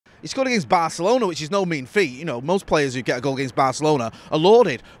He scored against Barcelona, which is no mean feat. You know, most players who get a goal against Barcelona are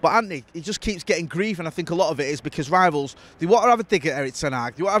lauded. But Antony, he just keeps getting grief, and I think a lot of it is because rivals, they want to have a dig at Erik ten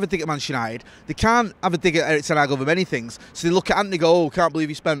Hag, they want to have a dig at Manchester United. They can't have a dig at Erik ten Hag over many things. So they look at Antony and go, oh, can't believe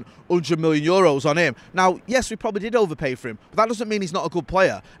he spent €100 million on him. Now, yes, we probably did overpay for him, but that doesn't mean he's not a good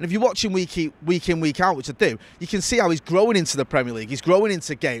player. And if you watch him week in, week out, which I do, you can see how he's growing into the Premier League. He's growing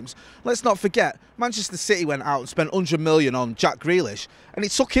into games. Let's not forget, Manchester City went out and spent €100 million on Jack Grealish, and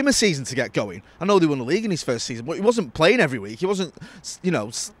it took him a season to get going. I know they won the league in his first season, but he wasn't playing every week. He wasn't, you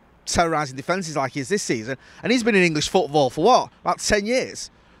know, terrorising defences like he is this season. And he's been in English football for what? About 10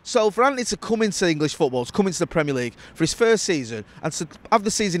 years. So for Antony to come into English football, to come into the Premier League for his first season and to have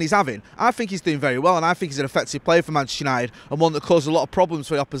the season he's having, I think he's doing very well, and I think he's an effective player for Manchester United and one that causes a lot of problems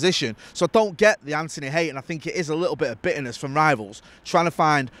for the opposition. So I don't get the Antony hate, and I think it is a little bit of bitterness from rivals trying to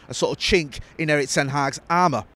find a sort of chink in Erik ten Hag's armour.